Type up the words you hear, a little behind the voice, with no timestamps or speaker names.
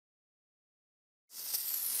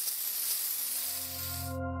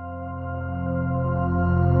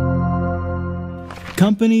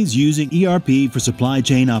Companies using ERP for supply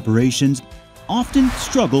chain operations often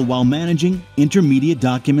struggle while managing intermediate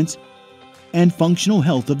documents and functional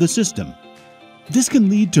health of the system. This can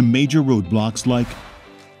lead to major roadblocks like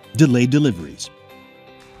delayed deliveries,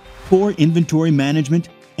 poor inventory management,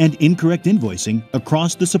 and incorrect invoicing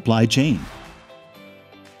across the supply chain.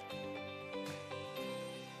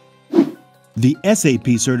 The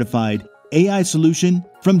SAP-certified AI solution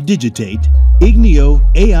from Digitate, Ignio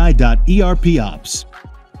AI.ERPOps,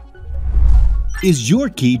 is your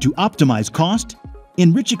key to optimize cost,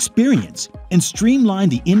 enrich experience, and streamline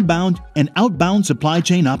the inbound and outbound supply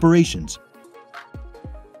chain operations.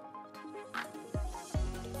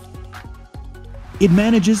 It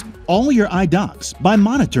manages all your iDocs by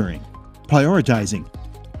monitoring, prioritizing,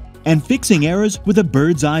 and fixing errors with a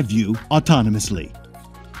bird's-eye view autonomously.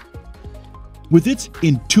 With its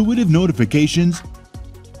intuitive notifications,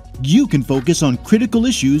 you can focus on critical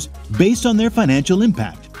issues based on their financial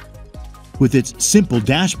impact. With its simple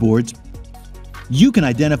dashboards, you can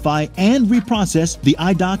identify and reprocess the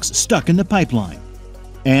iDocs stuck in the pipeline.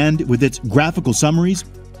 And with its graphical summaries,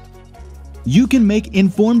 you can make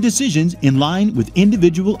informed decisions in line with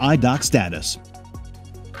individual iDoc status.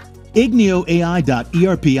 Ignio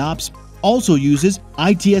AI.ERPOps also uses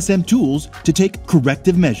ITSM tools to take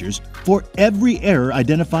corrective measures for every error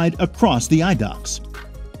identified across the iDocs.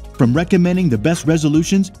 From recommending the best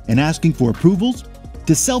resolutions and asking for approvals,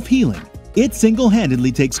 to self-healing, it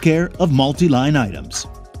single-handedly takes care of multi-line items.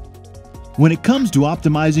 When it comes to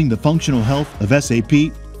optimizing the functional health of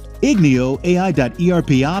SAP, Ignio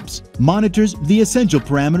AI.ERPOps monitors the essential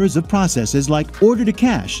parameters of processes like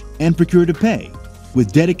order-to-cash and procure-to-pay,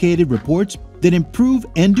 with dedicated reports that improve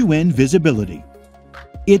end-to-end visibility.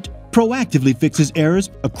 It proactively fixes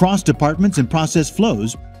errors across departments and process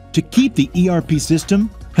flows to keep the ERP system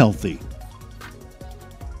healthy.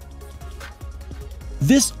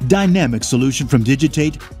 This dynamic solution from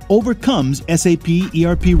Digitate overcomes SAP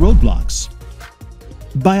ERP roadblocks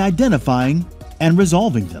by identifying and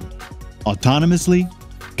resolving them autonomously,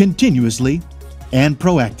 continuously, and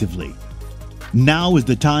proactively. Now is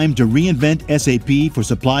the time to reinvent SAP for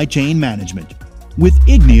supply chain management with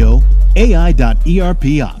Ignio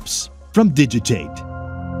AI.ERPOps from Digitate.